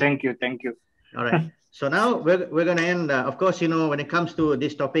thank you. All right. So now we're going to end. Of course, when it comes to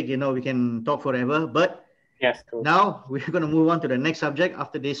this topic, we can talk forever. But yes, true. Now we're going to move on to the next subject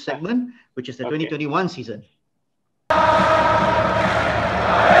after this segment, which is the 2021 season.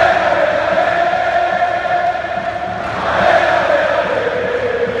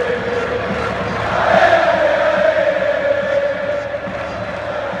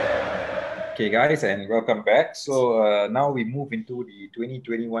 Okay, guys, and welcome back. So now we move into the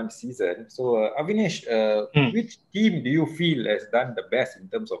 2021 season. So Avinesh, which team do you feel has done the best in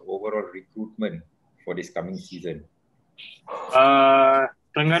terms of overall recruitment for for this coming season?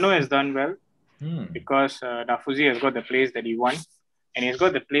 Terengganu has done well Hmm. because Nafuzi has got the players that he wants, and he's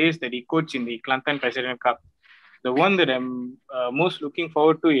got the players that he coached in the Kelantan President Cup. The one that I'm most looking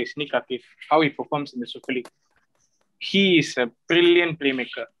forward to is Nick Akif, how he performs in the Super League. He is a brilliant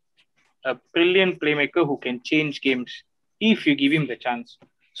playmaker who can change games if you give him the chance.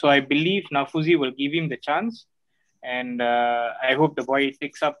 So I believe Nafuzi will give him the chance, and I hope the boy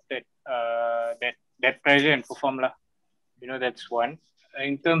takes up that pressure and perform lah. That's one.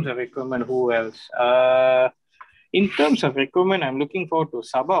 In terms of recruitment, who else? In terms of recruitment, I'm looking forward to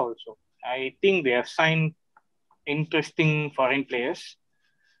Sabah also. I think they have signed interesting foreign players.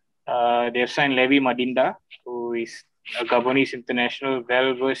 They have signed Levi Madinda, who is a Gabonese international,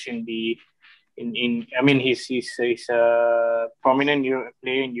 well versed in the I mean, he's a prominent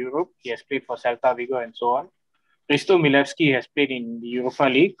player in Europe. He has played for Celta Vigo and so on. Risto Milevski has played in the Europa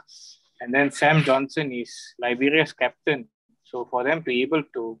League, and then Sam Johnson is Liberia's captain. So for them to be able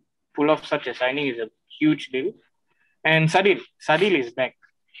to pull off such a signing is a huge deal. And Sadil is back.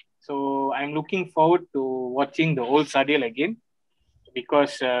 So I'm looking forward to watching the old Sadil again,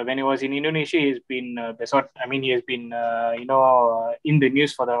 because when he was in Indonesia, he has been in the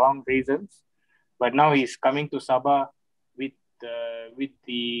news for the wrong reasons. But now he's coming to Sabah with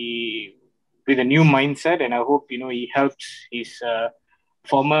a new mindset, and I hope he helps his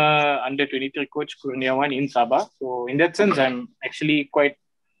former under-23 coach Kurniawan in Sabah. So in that sense, I'm actually quite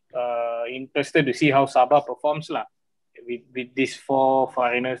interested to see how Sabah performs lah with these 4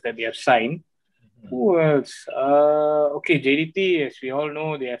 foreigners that they have signed. Who else? Okay, JDT, as we all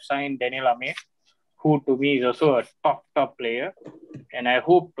know, they have signed Daniel Ame, who to me is also a top player. And I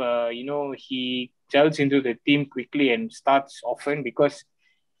hope, he gels into the team quickly and starts often, because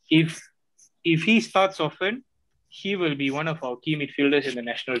if he starts often, he will be one of our key midfielders in the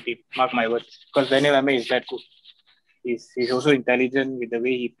national team. Mark my words. Because Daniel Ame is that good. He's also intelligent with the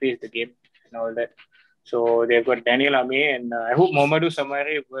way he plays the game and all that. So they've got Daniel Ame, and I hope Mohamadu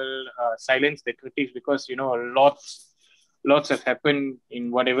Samare will silence the critics, because lots have happened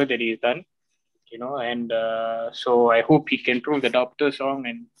in whatever that he's done, and so I hope he can prove the doctors wrong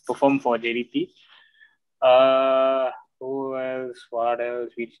and perform for JDT. Who else? What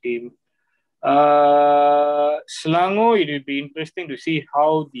else? Which team? Selangor. It will be interesting to see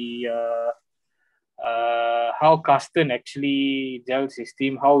how how Carsten actually gels his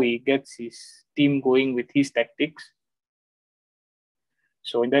team, how he gets his team going with his tactics.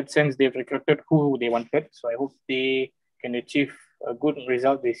 So in that sense, they've recruited who they wanted. So I hope they can achieve a good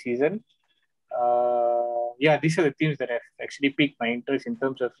result this season. These are the teams that have actually piqued my interest in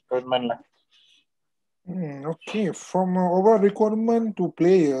terms of recruitment. Okay, from overall recruitment to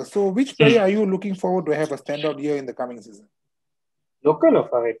players. So which player are you looking forward to have a standout year in the coming season? Local or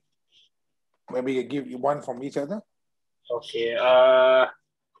foreign? Maybe give you one from each other. Okay.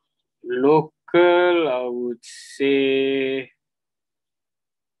 Local, I would say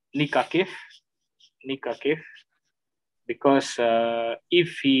Nick Akif, because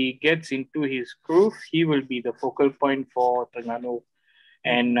if he gets into his groove, he will be the focal point for Terengganu.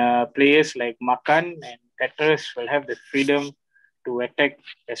 And players like Makan and Petrus will have the freedom to attack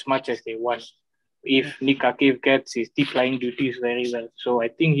as much as they want if Nick Akif gets his deep lying duties very well. So I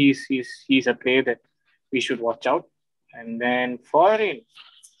think he's a player that we should watch out. And then foreign,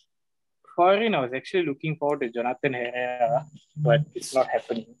 I was actually looking forward to Jonathan Herrera, but it's not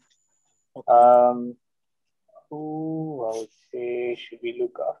happening. Who I would say should we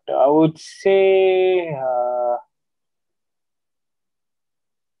look after? I would say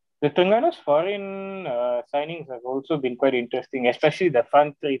the Terengganu foreign signings have also been quite interesting, especially the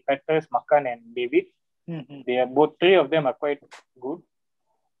front three, Petrus, Makan, and David. They are both 3 of them are quite good.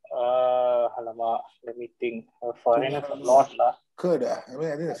 Let me think. Foreigners a lot lah. Kedah.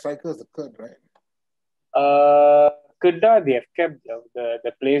 I think the striker is the Kedah, right? Kedah, they have kept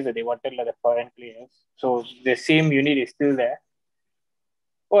the players that they wanted, like the foreign players. So the same unit is still there.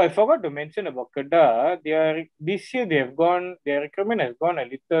 Oh, I forgot to mention about Kedah. This year their recruitment has gone a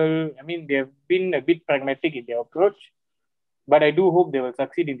little. I mean, they have been a bit pragmatic in their approach, but I do hope they will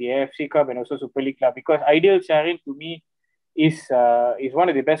succeed in the AFC Cup and also Super League Club, because Aidil Sharin to me is one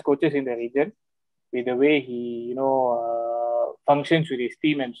of the best coaches in the region, with the way he functions with his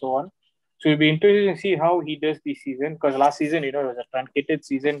team and so on. So it'll be interesting to see how he does this season, because last season it was a truncated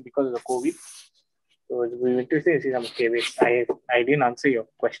season because of the COVID. So it will be interesting to see some. Okay, wait, I didn't answer your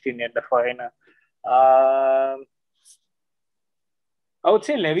question yet, the foreigner. I would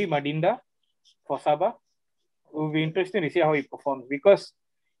say Levi Madinda for Sabah. It will be interesting to see how he performs, because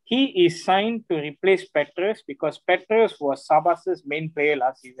he is signed to replace Petrus, because Petrus was Sabah's main player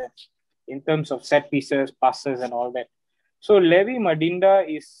last season. in terms of set pieces, passes, and all that. So Levi Madinda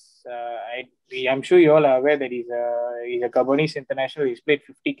is, I'm sure you all are aware that he's a Gabonese international. He's played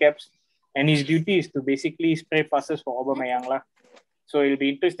 50 caps, and his duty is to basically spray passes for Aubameyang lah. So it'll be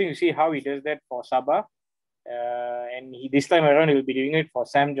interesting to see how he does that for Sabah. And this time around, he'll be doing it for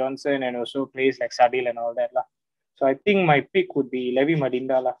Sam Johnson and also players like Sadil and all that lah. So I think my pick would be Levi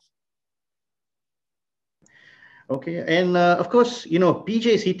Madinda lah. Okay, and of course,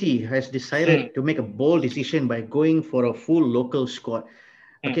 PJCT has decided to make a bold decision by going for a full local squad.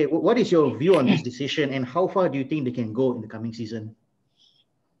 Okay, what is your view on this decision, and how far do you think they can go in the coming season?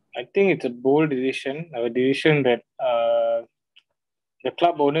 I think it's a bold decision, a decision that the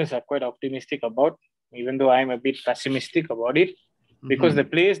club owners are quite optimistic about, even though I'm a bit pessimistic about it, because the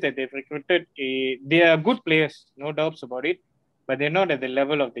players that they've recruited, they are good players, no doubts about it, but they're not at the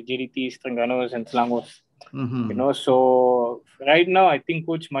level of the JDTs, Terengganu and Selangors. So right now, I think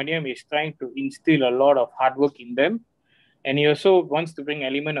Coach Maniam is trying to instill a lot of hard work in them, and he also wants to bring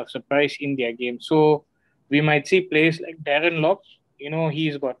element of surprise in their game. So we might see players like Darren Lock.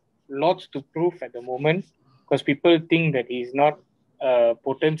 He's got lots to prove at the moment, because people think that he's not a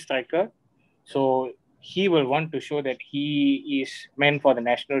potent striker. So he will want to show that he is meant for the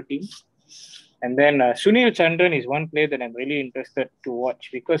national team. And then Sunil Chandran is one player that I'm really interested to watch,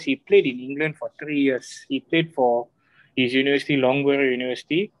 because he played in England for 3 years. He played for his university, Loughborough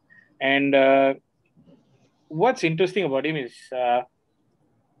University. And what's interesting about him is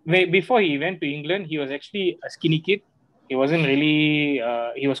before he went to England, he was actually a skinny kid. He wasn't really,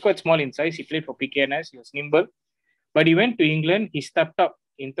 he was quite small in size. He played for PKNS. He was nimble. But he went to England. He stepped up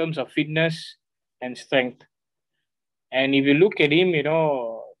in terms of fitness and strength. And if you look at him,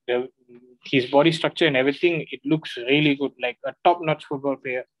 his body structure and everything, it looks really good, like a top-notch football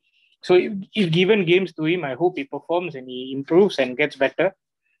player. So if given games to him, I hope he performs and he improves and gets better.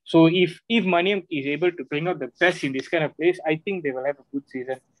 So if Maniam is able to bring out the best in this kind of place, I think they will have a good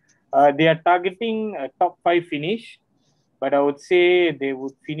season. They are targeting a top 5 finish, but I would say they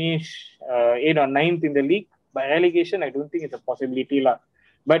would finish 8th or 9th in the league. By relegation, I don't think it's a possibility lah.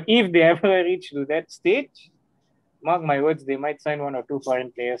 But if they ever reach to that stage, mark my words, they might sign 1 or 2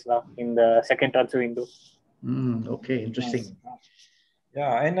 foreign players lah in the second transfer window. Okay, interesting.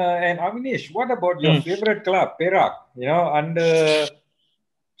 Yeah, and Avinesh, what about your favorite club, Perak? Under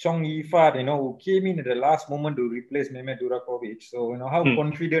Chong Ifat, who came in at the last moment to replace Mehmet Durakovic. So, how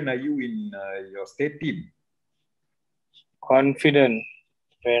confident are you in your state team? Confident.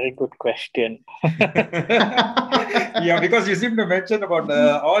 Very good question. Yeah, because you seem to mention about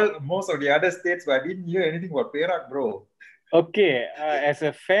most of the other states, but I didn't hear anything about Perak, bro. Okay, as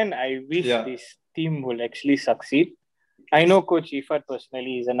a fan, I wish this team will actually succeed. I know Coach Ifat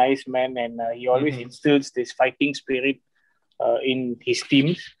personally. He's a nice man, and he always instills this fighting spirit in his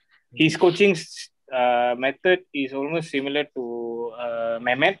teams. His coaching method is almost similar to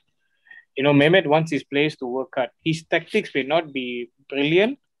Mehmet. Mehmet wants his players to work hard. His tactics may not be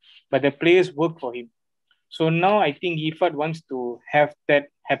brilliant, but the players work for him. So now I think Ifat wants to have that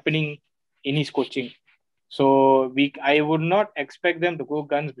happening in his coaching. So I would not expect them to go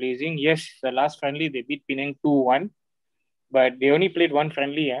guns blazing. Yes, the last friendly, they beat Penang 2-1, but they only played one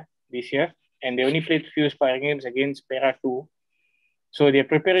friendly this year, and they only played few sparring games against Perak 2. So their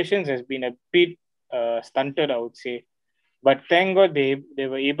preparations has been a bit stunted, I would say. But thank God they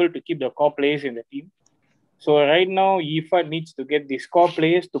were able to keep the core players in the team. So right now, Ifat needs to get these core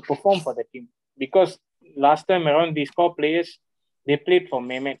players to perform for the team. Because last time around, these core players, they played for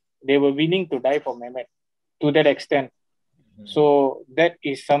Mehmet. They were willing to die for Mehmet to that extent. So that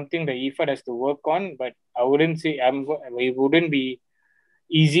is something that Ifat has to work on. But I wouldn't say it wouldn't be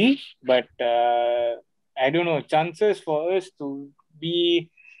easy. But I don't know, chances for us to be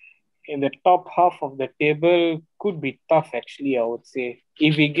in the top half of the table could be tough, actually, I would say.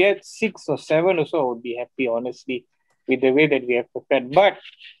 If we get 6 or 7 or so, I would be happy, honestly, with the way that we have prepared.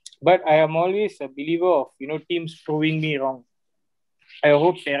 But I am always a believer of, teams proving me wrong. I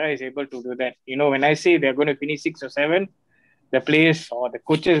hope Sarah is able to do that. When I say they're going to finish 6 or 7, the players or the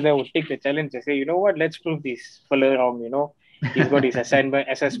coaches there will take the challenge and say, you know what, let's prove this fella wrong, He's got his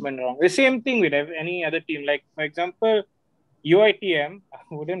assessment wrong. The same thing with any other team. Like, for example, UITM, I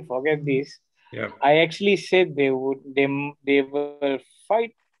wouldn't forget this. Yeah. I actually said they will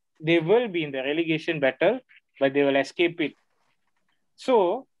fight. They will be in the relegation battle, but they will escape it.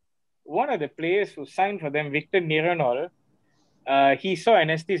 So, one of the players who signed for them, Victor Niranol, he saw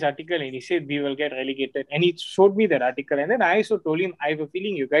NST's article and he said, we will get relegated. And he showed me that article. And then I also told him, I have a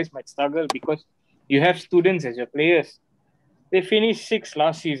feeling you guys might struggle because you have students as your players. They finished 6th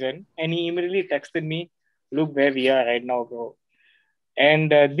last season, and he immediately texted me, look where we are right now, bro.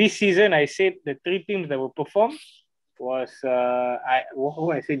 And this season, I said the three teams that will perform was I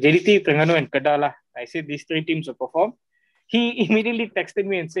said JDT, Terengganu, and Kedah lah. I said these three teams will perform. He immediately texted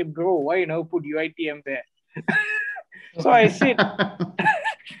me and said, "Bro, why you now put UITM there?" So I said,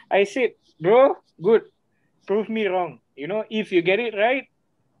 "Bro, good. Prove me wrong. You know, if you get it right,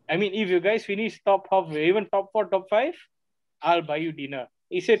 I mean, if you guys finish top half, even top 4, top 5, I'll buy you dinner."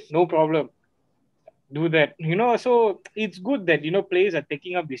 He said, "No problem. Do that." You know, so it's good that, you know, players are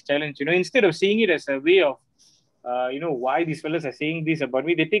taking up this challenge. You know, instead of seeing it as a way of, you know, why these fellas are saying this about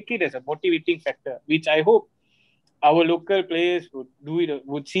me, they take it as a motivating factor, which I hope our local players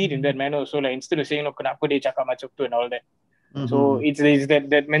would see it in that manner. So like, instead of saying, "No, kenapa dia cakap macam tu," and all that. So it's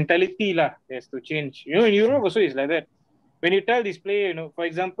that mentality lah has to change. You know, in Europe also is like that. When you tell this player, you know, for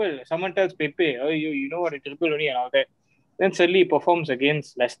example, someone tells Pepe, "Oh, you know what, a triple only," and all that, then suddenly he performs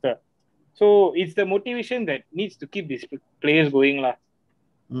against Leicester. So it's the motivation that needs to keep these players going lah.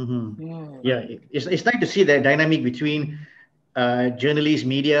 Yeah, it's nice to see that dynamic between journalists,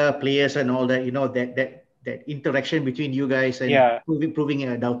 media, players, and all that. You know, that interaction between you guys and proving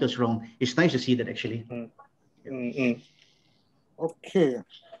doubters wrong. It's nice to see that actually. Okay.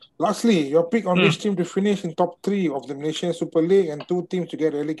 Lastly, your pick on which team to finish in top 3 of the Malaysian Super League and 2 teams to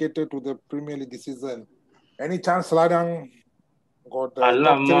get relegated to the Premier League this season. Any chance Ladang got top 3?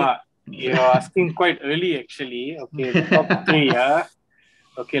 Alamak, you're asking quite early actually. Okay, the top 3, yeah.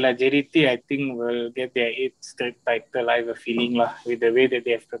 Okay lah, JDT I think will get their 8th straight title. I have a feeling lah, with the way that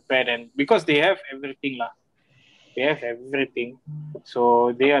they have prepared, and because they have everything lah. They have everything.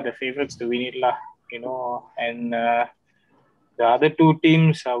 So they are the favourites to win it lah, you know. And the other 2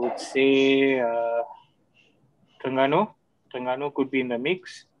 teams, I would say Terengganu could be in the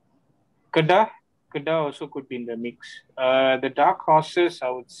mix. Kedah also could be in the mix. The dark horses, I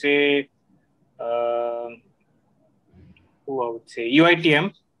would say,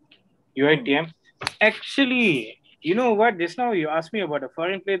 UITM. Actually, you know what? Just now you asked me about a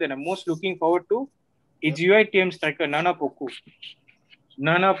foreign player that I'm most looking forward to. It's UITM striker Nana Poku,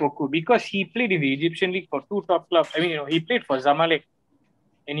 because he played in the Egyptian league for 2 top clubs. I mean, you know, he played for Zamalek,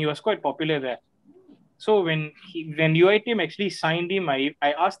 and he was quite popular there. So when UITM actually signed him, I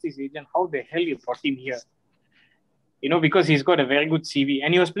asked his agent how the hell you brought him here. You know, because he's got a very good CV,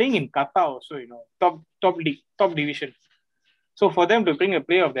 and he was playing in Qatar also. You know, top league, top division. So for them to bring a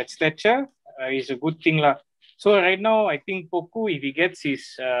player of that stature is a good thing lah. So right now, I think Poku, if he gets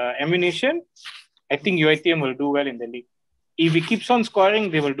his ammunition, I think UITM will do well in the league. If he keeps on scoring,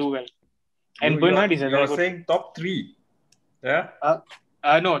 they will do well. And Bernard is a very good... You're saying top 3? Yeah?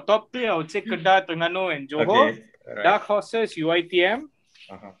 No, top 3, I would say Kedah, Terengganu, and Johor. Okay. Right. Dark horses, UITM.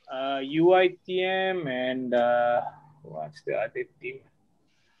 UITM and what's the other team?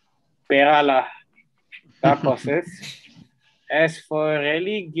 Perak lah. Dark horses. As for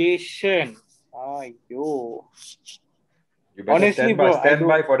relegation, you better honestly, stand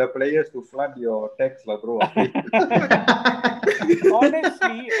by for the players to flood your text lah, bro.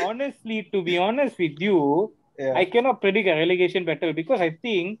 honestly, to be honest with you, I cannot predict a relegation battle because I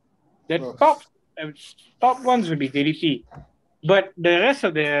think the top ones will be JDT. But the rest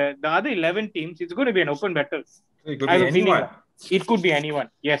of the other 11 teams, it's going to be an open battle. It could be anyone. It could be anyone.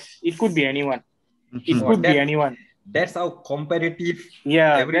 Yes, it could be anyone. It could be anyone. That's how competitive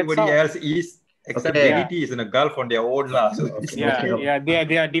everybody else is. Except JDT is in a gulf on their own lah. So,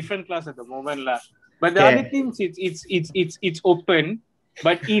 they are different class at the moment lah. But the other teams, it's open.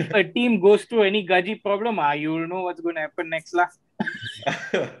 But if a team goes through any gaji problem, you'll know what's going to happen next lah.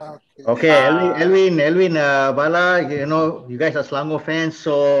 Okay, Elvin, Bala, you know, you guys are Selangor fans,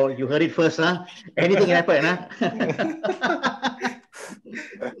 so you heard it first, huh? Anything can happen, huh?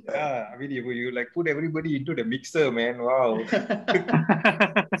 I mean, you like put everybody into the mixer, man. Wow.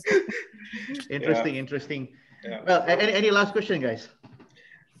 Interesting. Yeah. Well, any last question, guys?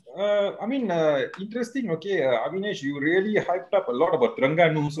 Interesting. Okay, Avinesh, you really hyped up a lot about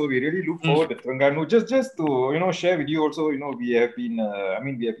Terengganu, so we really look forward to Terengganu. Just to share with you also, we have been,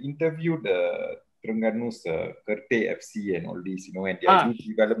 we have interviewed Terengganu's Kerte FC and all these, and their youth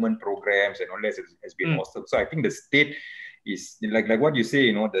development programs and all that has been awesome. So I think the state is like what you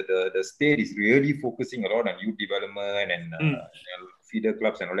say, the state is really focusing a lot on youth development and feeder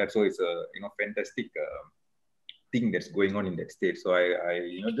clubs and all that. So it's a fantastic thing that's going on in that state. So I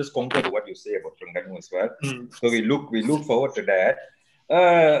just concur to what you say about Terengganu as well. So we look forward to that.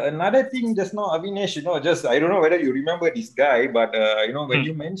 Another thing just now, Avinesh, I don't know whether you remember this guy, but when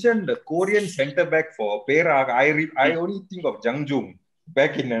you mentioned the Korean centre back for Perak, I only think of Jang Jung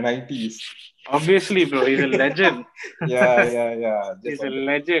back in the 90s. Obviously, bro, he's a legend. Yeah. He's a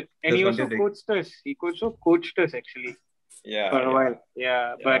legend. And he also coached us. He also coached us, actually. for a while.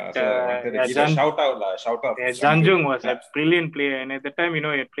 Yeah, but so I wanted to give a shout out. Yeah, Janjung was a brilliant player, and at the time, he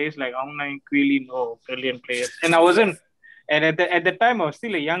plays like Aung Naing Quili, brilliant players. And at the time I was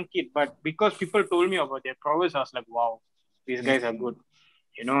still a young kid, but because people told me about their prowess, I was like, wow, these guys are good,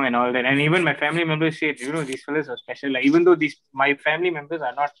 and all that. And even my family members said, these fellas are special. Like, even though my family members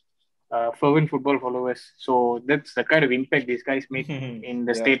are not fervent football followers, so that's the kind of impact these guys make in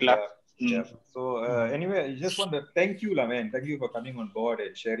the state. Yeah. So anyway, I just want to thank you, man. Thank you for coming on board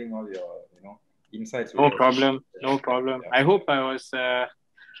and sharing all your, insights. No problem. I hope I was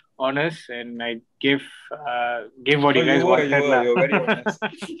honest and I gave what you guys wanted. You were very honest.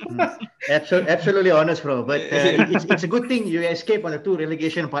 Absolutely honest, bro. But it's a good thing you escaped on the 2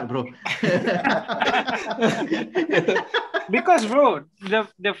 relegation part, bro. Because, bro,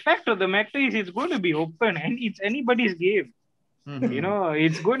 the fact of the matter is it's going to be open and it's anybody's game.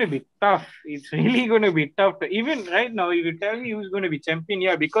 It's going to be tough. It's really going to be tough. Even right now, if you tell me who's going to be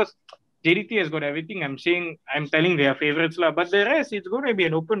champion, because JDT has got everything. I'm telling they are favorites, but the rest, it's going to be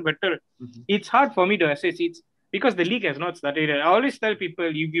an open battle. It's hard for me to assess. It's because the league has not started. I always tell people,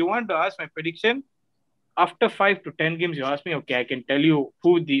 if you want to ask my prediction, after 5 to 10 games, you ask me, okay, I can tell you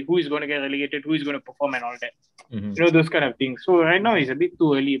who is going to get relegated, who is going to perform and all that. Those kind of things. So right now it's a bit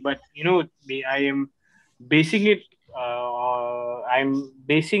too early, but I am basing it. I'm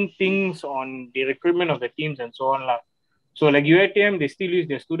basing things on the recruitment of the teams and so on. So like UATM, they still use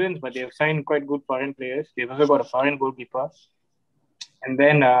their students, but they have signed quite good foreign players. They've also got a foreign goalkeeper. And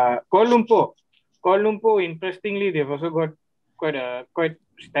then Kuala Lumpur, interestingly, they've also got quite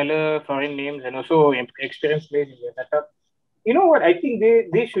stellar foreign names and also experienced players in their setup. You know what? I think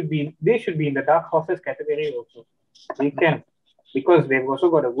they should be in the dark horses category also. They can, because they've also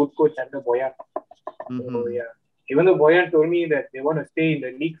got a good coach under Boyan. So yeah. Even though Boyan told me that they want to stay in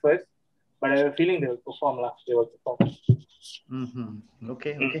the league first, but I have a feeling they will perform.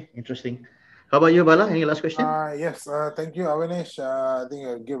 Okay. Interesting. How about you, Bala? Any last question? Yes. Thank you, Avinesh. I think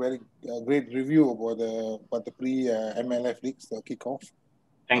I gave a great review about the pre-MLF leagues kickoff.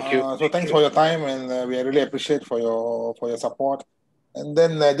 Thank you. So thanks for your time, and we really appreciate for your support. And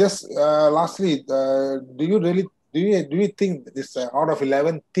then lastly, do you think this out of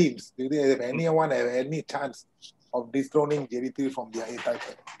 11 teams, do anyone have any chance of dethroning JDT from the A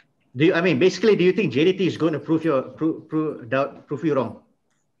title? Do you think JDT is going to prove you wrong?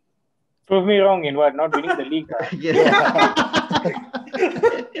 Prove me wrong in what? Not winning the league?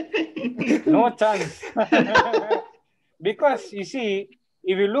 No chance. Because you see,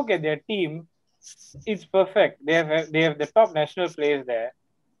 if you look at their team, it's perfect. They have the top national players there.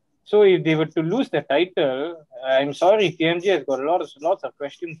 So if they were to lose the title, I'm sorry, TMG has got lots of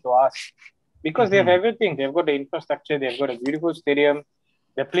questions to ask. Because they have everything. They've got the infrastructure, they've got a beautiful stadium.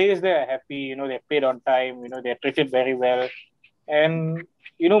 The players there are happy, they're paid on time, they're treated very well. And,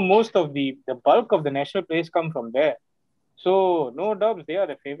 most of the bulk of the national players come from there. So, no doubts, they are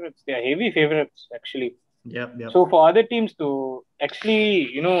the favorites. They are heavy favorites, actually. Yep. So, for other teams to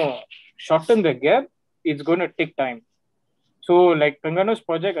actually, shorten the gap, it's going to take time. So, like Terenggano's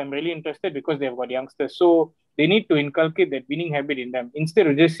project, I'm really interested because they've got youngsters. So, they need to inculcate that winning habit in them. Instead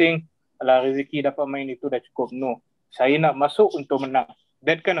of just saying, alah, rezeki dapat main itu dah cukup. No, saya nak masuk untuk menang.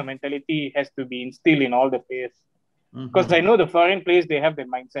 That kind of mentality has to be instilled in all the players. Because I know the foreign players, they have that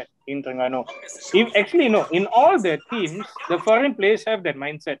mindset in Terenggano. In all their teams, the foreign players have that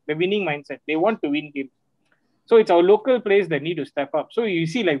mindset, the winning mindset. They want to win games. So it's our local players that need to step up. So you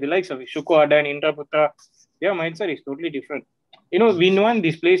see, like the likes of Shuko Adan, Indra Putra, their mindset is totally different. We want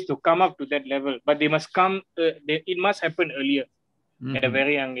these players to come up to that level, but they must come. It must happen earlier, at a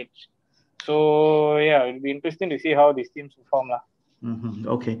very young age. So yeah, it'll be interesting to see how these teams perform.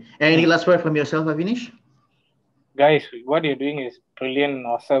 Okay. Any last word from yourself, Avinish? Guys, what you're doing is brilliant and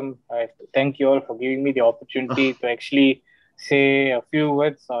awesome. I have to thank you all for giving me the opportunity to actually say a few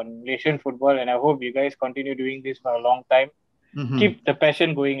words on Malaysian football, and I hope you guys continue doing this for a long time. Keep the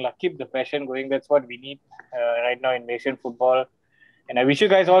passion going. Keep the passion going. That's what we need right now in Malaysian football. And I wish you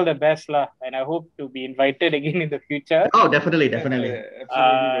guys all the best, and I hope to be invited again in the future. Oh, definitely.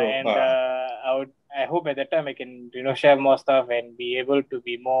 I hope at that time I can, share more stuff and be able to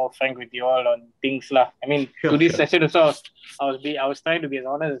be more frank with you all on things, I mean, to this session also, I was trying to be as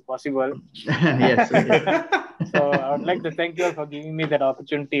honest as possible. Yes. So I would like to thank you all for giving me that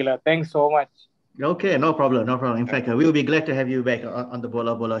opportunity, Thanks so much. Okay, no problem. In fact, we will be glad to have you back on the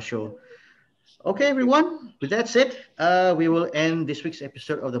Bola Bola show. Okay, everyone. With that said, we will end this week's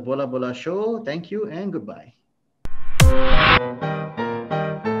episode of the Bola Bola show. Thank you and goodbye.